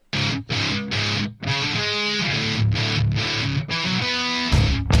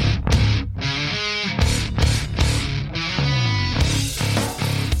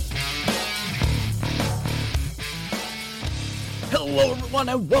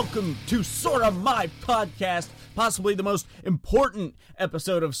everyone, and welcome to Sorta My Podcast, possibly the most important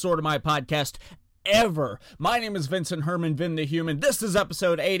episode of Sorta My Podcast ever. My name is Vincent Herman, Vin the Human. This is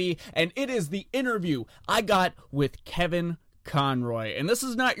episode 80, and it is the interview I got with Kevin Conroy. And this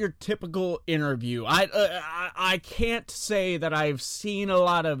is not your typical interview. I can't say that I've seen a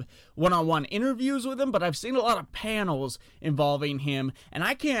lot of one-on-one interviews with him, but I've seen a lot of panels involving him, and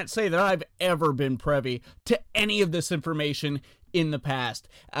I can't say that I've ever been privy to any of this information in the past.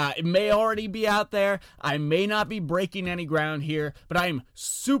 It may already be out there. I may not be breaking any ground here, but I am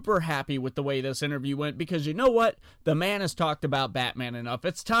super happy with the way this interview went, because you know what? The man has talked about Batman enough.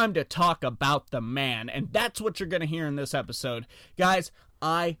 It's time to talk about the man, and that's what you're going to hear in this episode. Guys,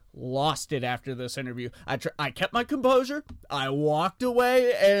 I lost it after this interview. I kept my composure. I walked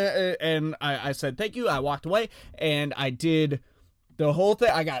away, and I said thank you. I walked away, and I did the whole thing.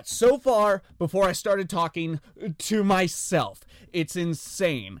 I got so far before I started talking to myself. It's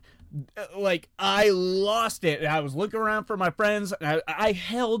insane. Like, I lost it. I was looking around for my friends, and I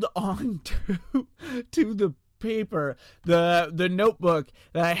held on to the paper, the notebook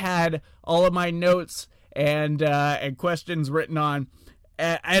that I had all of my notes and questions written on.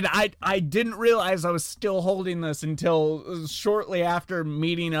 And I didn't realize I was still holding this until shortly after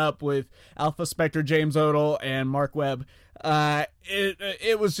meeting up with Alpha Spectre James Odell and Mark Webb.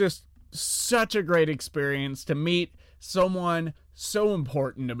 It was just such a great experience to meet someone so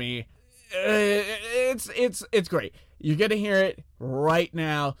important to me. It's great. You're gonna hear it right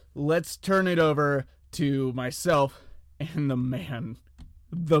now. Let's turn it over to myself and the man,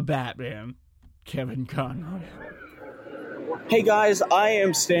 the Batman, Kevin Conroy. Hey guys, I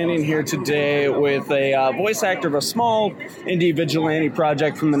am standing here today with a voice actor of a small indie vigilante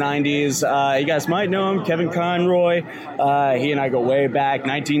project from the 90s. You guys might know him, Kevin Conroy. He and I go way back,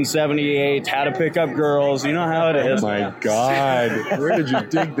 1978, How to Pick Up Girls. You know how it is. Oh my God, where did you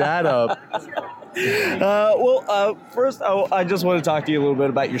dig that up? First, I just want to talk to you a little bit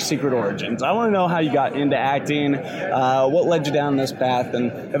about your secret origins. I want to know how you got into acting, what led you down this path,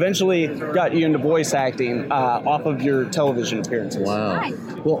 and eventually got you into voice acting off of your television appearances. Wow.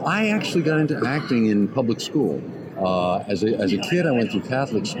 Well, I actually got into acting in public school. As a kid, I went through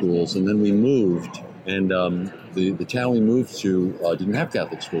Catholic schools, and then we moved, and the town we moved to didn't have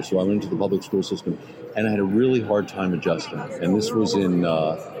Catholic schools, so I went into the public school system, and I had a really hard time adjusting. And this was in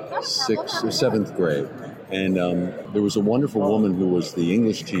 6th or 7th grade. And there was a wonderful woman who was the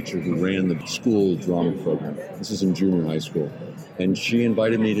English teacher who ran the school drama program. This is in junior high school. And she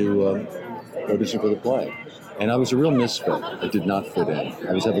invited me to audition for the play. And I was a real misfit. I did not fit in.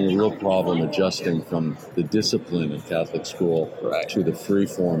 I was having a real problem adjusting from the discipline of Catholic school to the free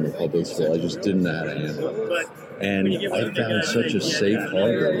form of public school. I just didn't know how to handle it. And I found such a safe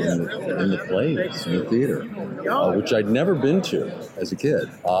harbor in the plays, in the theater, which I'd never been to as a kid.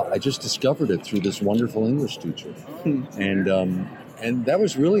 I just discovered it through this wonderful English teacher. And that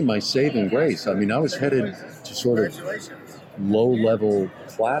was really my saving grace. I mean, I was headed to sort of low-level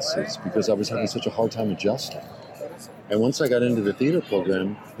classes because I was having such a hard time adjusting. And once I got into the theater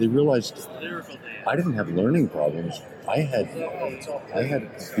program, they realized I didn't have learning problems. I had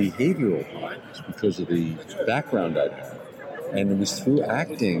behavioral problems because of the background I had. And it was through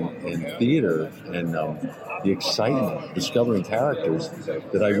acting and theater and the excitement of discovering characters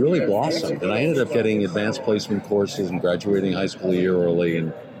that I really blossomed. And I ended up getting advanced placement courses and graduating high school a year early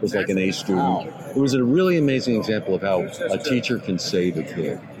and was like an A student. It was a really amazing example of how a teacher can save a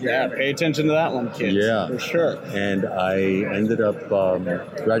kid. Yeah, pay attention to that one, kids. Yeah. For sure. And I ended up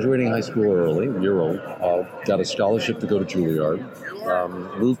graduating high school early, a year old, got a scholarship to go to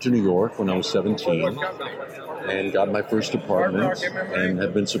Juilliard, moved to New York when I was 17, and got my first apartment and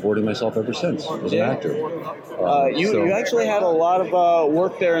have been supporting myself ever since as an actor. You actually had a lot of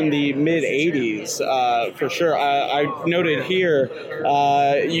work there in the mid-'80s, for sure. I noted here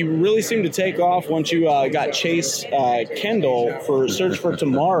you really seemed to take off once you got Chase Kendall for Search for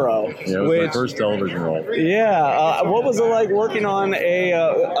Tomorrow. Yeah, it was my first television role. Yeah. What was it like working on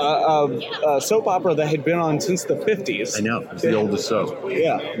a soap opera that had been on since the 50s? I know. It's the oldest soap.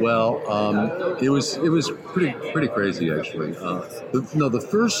 Yeah. Well, it was pretty crazy, actually. The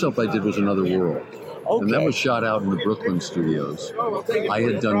first soap I did was Another World. Okay. And that was shot out in the Brooklyn studios. I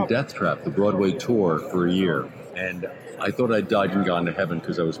had done Death Trap, the Broadway tour, for a year. And I thought I'd died and gone to heaven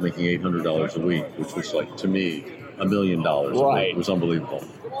because I was making $800 a week, which was, like, to me, $1 million a week. It was unbelievable.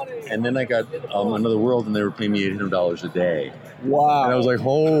 And then I got Another World, and they were paying me $800 a day. Wow. And I was like,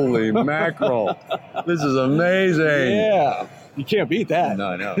 holy mackerel. This is amazing. Yeah. You can't beat that. No,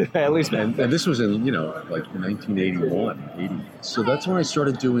 I know. At least. And this was in, like 1981, 80. So that's when I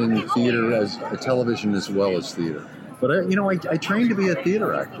started doing theater as television as well as theater. But I trained to be a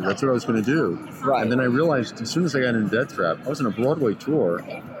theater actor. That's what I was going to do. Right. And then I realized as soon as I got into Death Trap, I was on a Broadway tour,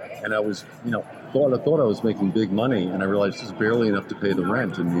 and I was, thought I was making big money, and I realized this is barely enough to pay the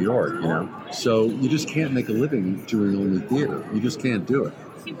rent in New York. So you just can't make a living doing only theater. You just can't do it.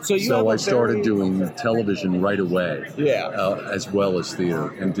 So I started doing television right away, as well as theater,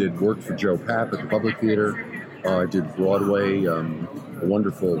 and did work for Joe Papp at the Public Theater. I did Broadway,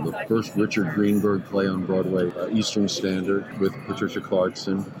 the first Richard Greenberg play on Broadway, Eastern Standard with Patricia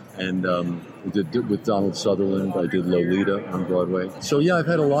Clarkson, and we did with Donald Sutherland. I did Lolita on Broadway. So yeah, I've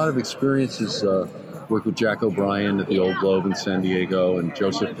had a lot of experiences. Worked with Jack O'Brien at the Old Globe in San Diego, and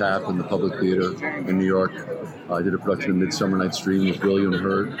Joseph Papp in the Public Theater in New York. I did a production of Midsummer Night's Dream with William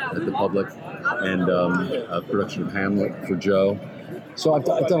Hurt at the Public, and a production of Hamlet for Joe. So I've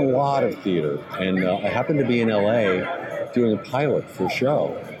done a lot of theater, and I happened to be in LA doing a pilot for a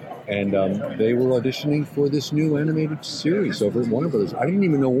show, and they were auditioning for this new animated series over at Warner Brothers. I didn't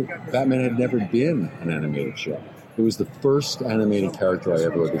even know Batman had never been an animated show. It was the first animated character I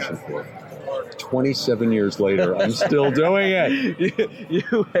ever auditioned for. 27 years later, I'm still doing it.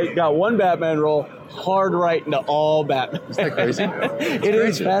 You got one Batman role, hard right into all Batman. Isn't that crazy? It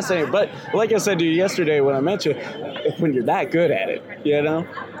is fascinating. But like I said to you yesterday when I met you, when you're that good at it,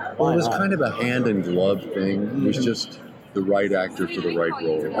 Well, it was kind of a hand and glove thing. It was just the right actor for the right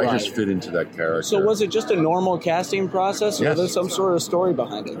role. I just fit into that character. So was it just a normal casting process, or Yes. was there some sort of story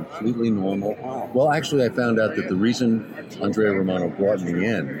behind it? Completely normal. Well, actually, I found out that the reason Andrea Romano brought me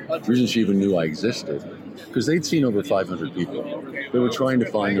in, the reason she even knew I existed, because they'd seen over 500 people. They were trying to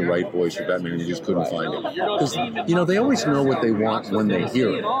find the right voice for Batman, and they just couldn't find it. Because, they always know what they want when they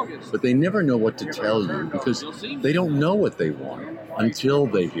hear it, but they never know what to tell you, because they don't know what they want until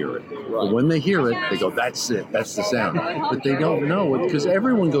they hear it. But when they hear it, they go, that's it, that's the sound. But they don't know it, because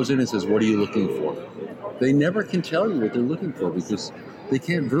everyone goes in and says, what are you looking for? They never can tell you what they're looking for, because they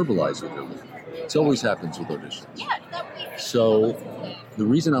can't verbalize what they're looking for. It always happens with auditions. So the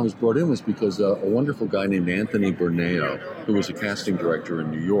reason I was brought in was because a wonderful guy named Anthony Berneo, who was a casting director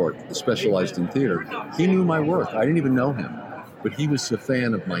in New York, specialized in theater, he knew my work. I didn't even know him, but he was a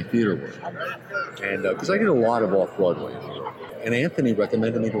fan of my theater work. And because I did a lot of off-Broadway. And Anthony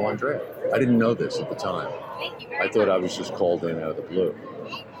recommended me to Andrea. I didn't know this at the time. I thought I was just called in out of the blue.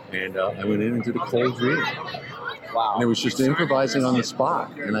 And I went in and did a cold reading. Wow. And it was just improvising on the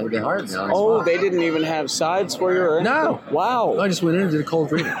spot. And they hired me on the spot. Oh, they didn't even have sides for you or anything? No. Wow. I just went in and did a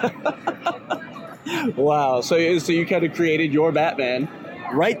cold reading. Wow. So you kind of created your Batman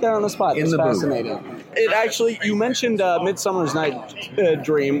right there on the spot. In the booth. Fascinating. It actually, you mentioned Midsummer's Night's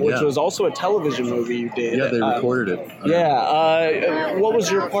Dream, which was also a television movie you did. Yeah, they recorded it. Yeah. What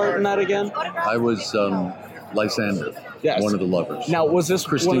was your part in that again? I was Lysander, one of the lovers. Now, was this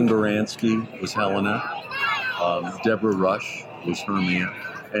Christine Baranski was Helena. Deborah Rush was Hermia,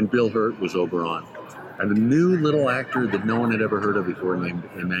 and Bill Hurt was Oberon. And a new little actor that no one had ever heard of before named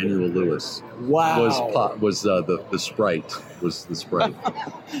Emmanuel Lewis was the Sprite. Was the Sprite.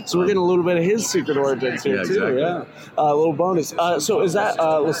 So we're getting a little bit of his secret origins here, too. Exactly. Yeah, a little bonus. So is that,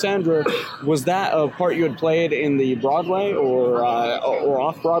 Lysandra, was that a part you had played in the Broadway or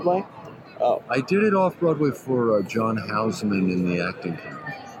off-Broadway? Oh. I did it off-Broadway for John Houseman in the acting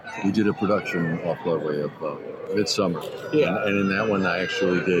company. We did a production off-Broadway of Midsummer. Yeah. And in that one I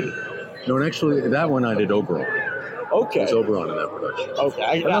actually did... No, and actually, that one I did Oberon. Okay. It was Oberon in that production. Okay.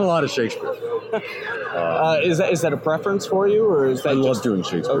 I've done a lot of Shakespeare. Is that a preference for you, or is that I love doing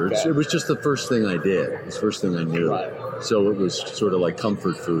Shakespeare. Okay. It was just the first thing I did. It was the first thing I knew. Right. So it was sort of like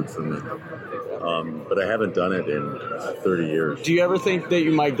comfort food for me. But I haven't done it in 30 years. Do you ever think that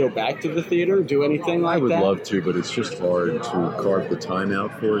you might go back to the theater, do anything like that? I would love to, but it's just hard to carve the time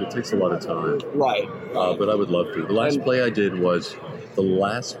out for it. It takes a lot of time. Right. But I would love to. The last play I did was the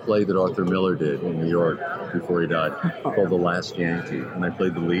last play that Arthur Miller did in New York before he died, called The Last Yankee, and I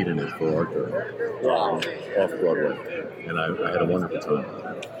played the lead in it for Arthur off-Broadway, and I had a wonderful time.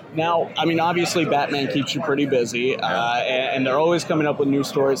 Now, I mean, obviously Batman keeps you pretty busy, and they're always coming up with new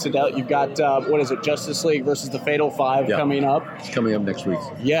stories to tell. You've got, Justice League versus the Fatal Five coming up. It's coming up next week.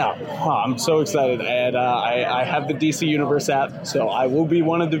 Yeah, I'm so excited, and I have the DC Universe app, so I will be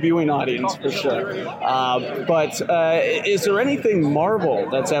one of the viewing audience for sure. But is there anything Marvel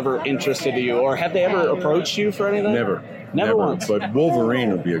that's ever interested you, or have they ever approached you for anything? Never once. But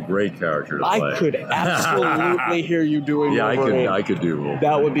Wolverine would be a great character to play. I could absolutely hear you doing Wolverine. I could do Wolverine.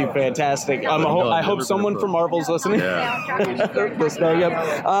 That would be fantastic. I hope someone from Marvel's listening. Yeah.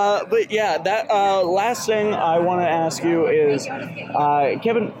 But yeah, that last thing I want to ask you is,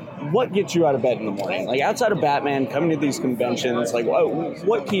 Kevin, what gets you out of bed in the morning? Like, outside of Batman, coming to these conventions, like,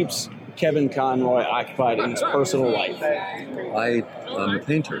 what keeps Kevin Conroy occupied in his personal life? I'm a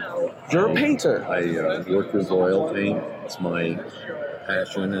painter. You're a painter. I work with oil paint. It's my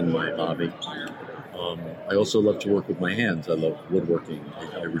passion and my hobby. I also love to work with my hands. I love woodworking.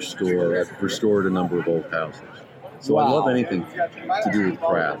 I've restored a number of old houses. So I love anything to do with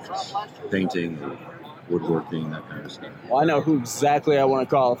crafts, painting, woodworking, that kind of stuff. Well, I know who exactly I want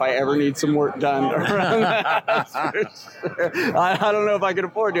to call if I ever need some work done around the house. I don't know if I can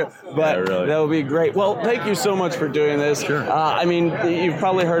afford to, but really. That would be great. Well, thank you so much for doing this. Sure. I mean, you've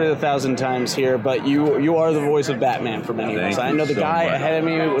probably heard it 1,000 times here, but you are the voice of Batman for many of us. I know the guy ahead of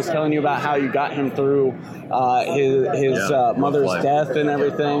me was telling you about how you got him through his mother's death and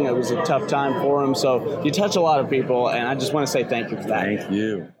everything. It was a tough time for him. So you touch a lot of people, and I just want to say thank you for that. Thank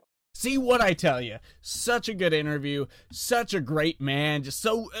you. See what I tell you. Such a good interview. Such a great man. Just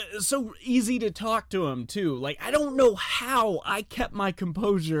so easy to talk to him, too. Like, I don't know how I kept my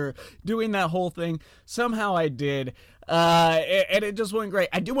composure doing that whole thing. Somehow I did. And it just went great.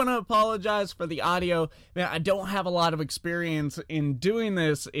 I do want to apologize for the audio. Man, I don't have a lot of experience in doing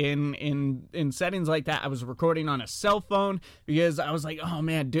this in settings like that. I was recording on a cell phone because I was like, oh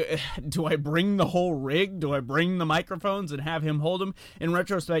man, do I bring the whole rig? Do I bring the microphones and have him hold them? In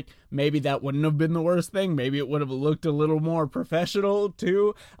retrospect, maybe that wouldn't have been the worst thing. Maybe it would have looked a little more professional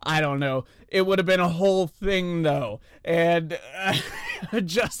too. I don't know. It would have been a whole thing though. And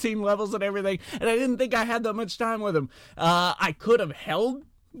adjusting levels and everything. And I didn't think I had that much time with him. I could have held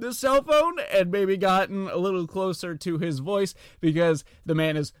the cell phone and maybe gotten a little closer to his voice because the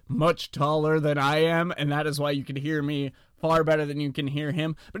man is much taller than I am, and that is why you can hear me far better than you can hear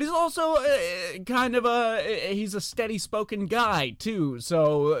him. But he's also he's a steady spoken guy too,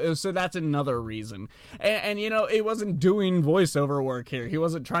 so that's another reason. And you know, he wasn't doing voiceover work here. He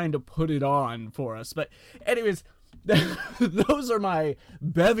wasn't trying to put it on for us. But anyways, those are my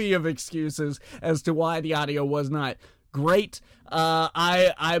bevy of excuses as to why the audio was not great.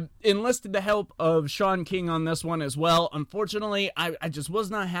 I enlisted the help of Sean King on this one as well. Unfortunately, I just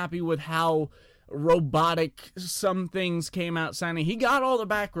was not happy with how robotic some things came out sounding. He got all the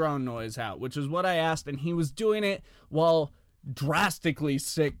background noise out, which is what I asked, and he was doing it while drastically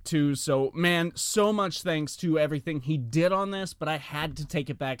sick too. So man, so much thanks to everything he did on this, but I had to take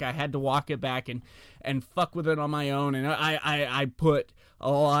it back. I had to walk it back and fuck with it on my own. And I put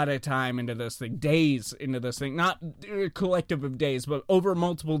a lot of time into this thing, days into this thing, not a collective of days, but over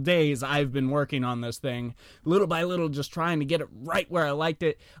multiple days I've been working on this thing little by little, just trying to get it right where I liked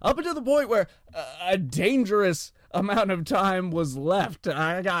it, up until the point where a dangerous amount of time was left.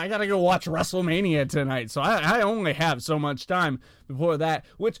 I gotta go watch WrestleMania tonight, so I only have so much time before that,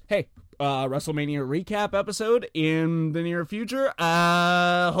 which, hey, WrestleMania recap episode in the near future.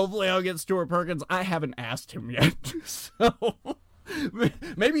 Hopefully I'll get Stuart Perkins. I haven't asked him yet, so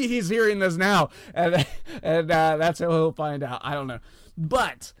maybe he's hearing this now, and that's how he'll find out. I don't know.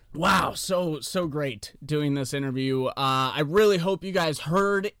 But wow, so great doing this interview. I really hope you guys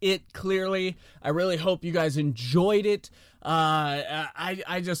heard it clearly. I really hope you guys enjoyed it.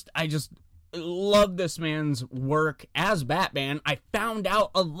 I just love this man's work as Batman. I found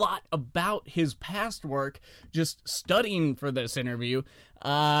out a lot about his past work just studying for this interview.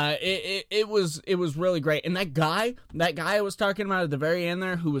 It was really great. And that guy I was talking about at the very end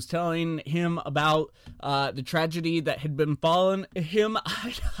there, who was telling him about the tragedy that had befallen him,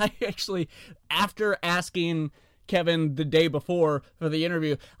 I actually, after asking Kevin the day before for the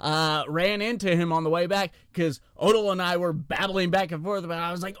interview, ran into him on the way back because Odell and I were babbling back and forth about it.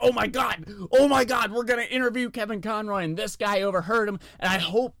 I was like, oh my God, we're going to interview Kevin Conroy, and this guy overheard him, and I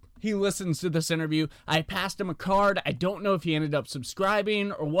hope he listens to this interview. I passed him a card. I don't know if he ended up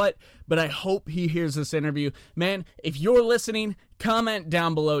subscribing or what, but I hope he hears this interview. Man, if you're listening, comment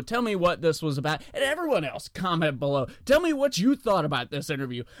down below. Tell me what this was about. And everyone else, comment below. Tell me what you thought about this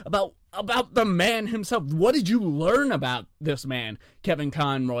interview, about the man himself. What did you learn about this man, Kevin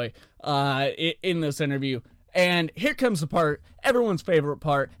Conroy, in this interview? And here comes the part, everyone's favorite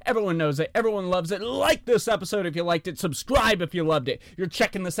part. Everyone knows it. Everyone loves it. Like this episode if you liked it. Subscribe if you loved it. You're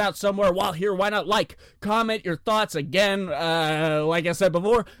checking this out somewhere while here. Why not like, comment your thoughts? Again, like I said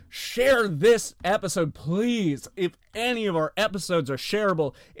before, share this episode, please. If any of our episodes are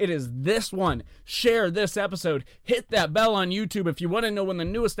shareable, it is this one. Share this episode. Hit that bell on YouTube if you want to know when the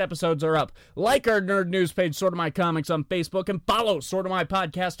newest episodes are up. Like our Nerd News page, Sorta My Comics on Facebook, and follow Sorta My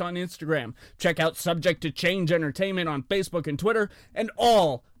Podcast on Instagram. Check out Subject to Change Entertainment on Facebook and Twitter, and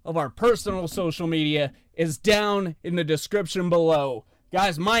all of our personal social media is down in the description below.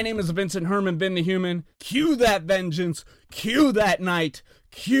 Guys, my name is Vincent Herman, Vin the Human. Cue that vengeance, cue that night,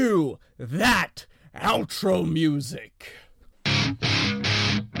 cue that outro music.